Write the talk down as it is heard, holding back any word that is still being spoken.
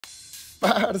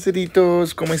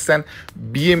Parceritos, ¿cómo están?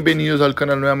 Bienvenidos al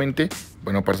canal nuevamente.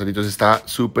 Bueno, parceritos, está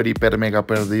súper, hiper, mega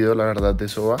perdido, la verdad, de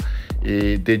Zooba,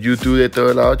 de YouTube, de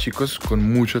todo lado, chicos, con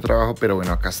mucho trabajo. Pero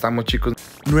bueno, acá estamos, chicos,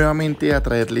 nuevamente a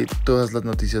traerle todas las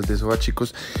noticias de Zooba,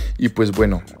 chicos. Y pues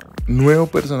bueno, nuevo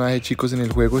personaje, chicos, en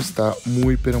el juego. Está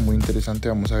muy, pero muy interesante.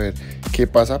 Vamos a ver qué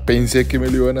pasa. Pensé que me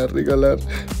lo iban a regalar,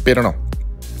 pero no.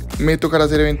 Me tocará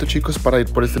hacer evento, chicos, para ir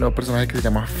por este nuevo personaje que se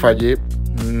llama Faye.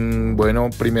 Bueno,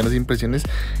 primeras impresiones,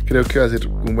 creo que va a ser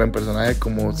un buen personaje,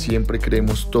 como siempre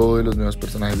creemos todos de los nuevos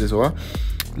personajes de Zooba.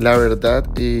 La verdad,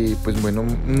 pues bueno,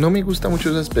 no me gusta mucho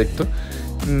ese aspecto,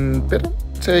 pero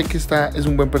se ve que es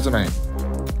un buen personaje.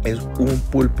 Es un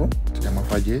pulpo, se llama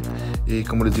Faye.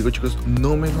 Como les digo, chicos,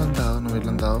 no me lo han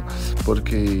dado,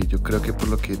 porque yo creo que por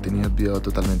lo que he tenido olvidado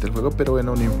totalmente el juego. Pero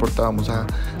bueno, no importa, vamos a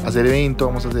hacer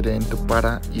evento,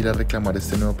 para ir a reclamar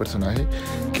este nuevo personaje,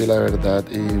 que la verdad,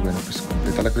 bueno, pues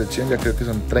completa la colección. Ya creo que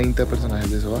son 30 personajes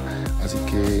de Zooba, así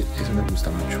que eso me gusta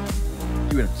mucho.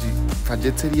 Y bueno, sí,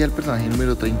 Faye sería el personaje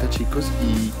número 30, chicos,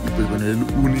 y pues bueno, es el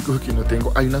único que no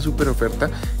tengo. Hay una super oferta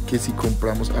que si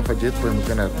compramos a Faye podemos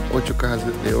ganar 8 cajas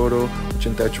de oro,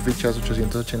 88 fichas,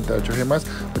 888 gemas,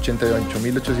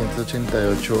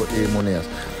 88.888 monedas.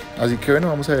 Así que bueno,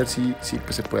 vamos a ver si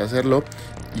pues se puede hacerlo,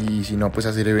 y si no, pues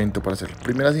hacer evento para hacerlo.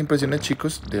 Primeras impresiones,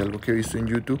 chicos, de algo que he visto en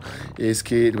YouTube es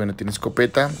que, bueno, tiene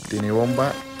escopeta, tiene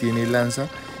bomba, tiene lanza,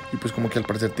 y pues como que al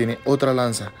parecer tiene otra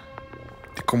lanza,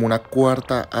 como una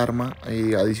cuarta arma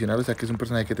adicional. O sea que es un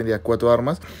personaje que tendría 4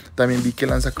 armas. También vi que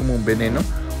lanza como un veneno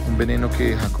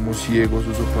que deja como ciegos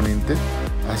sus oponentes.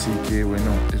 Así que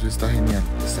bueno, eso está genial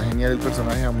el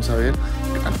personaje. Vamos a ver,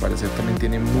 al parecer también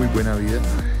tiene muy buena vida.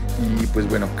 Y pues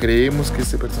bueno, creemos que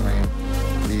este personaje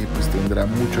pues tendrá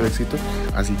mucho éxito.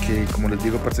 Así que, como les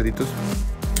digo, parceritos,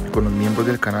 con los miembros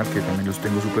del canal, que también los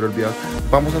tengo súper olvidados,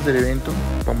 vamos a hacer evento,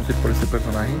 vamos a ir por este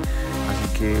personaje.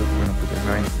 Así que bueno, pues ya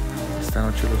saben, esta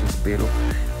noche los espero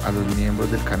a los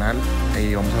miembros del canal.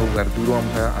 Vamos a jugar duro,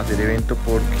 vamos a hacer evento,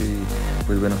 porque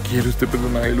pues bueno, quiero este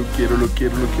personaje, lo quiero, y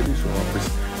eso pues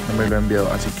no me lo ha enviado.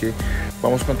 Así que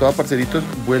vamos con todo, parceritos.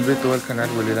 Vuelve todo el canal,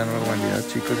 vuelve la normalidad,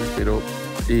 chicos. Espero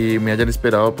me hayan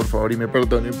esperado, por favor, y me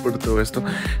perdonen por todo esto.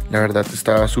 La verdad,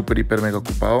 estaba súper, hiper, mega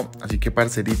ocupado. Así que,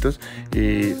 parceritos,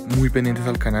 muy pendientes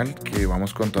al canal, que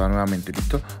vamos con toda nuevamente.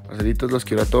 ¿Listo? Parceritos, los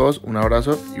quiero a todos, un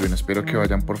abrazo. Y bueno, espero que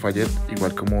vayan por Faye,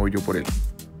 igual como voy yo por él.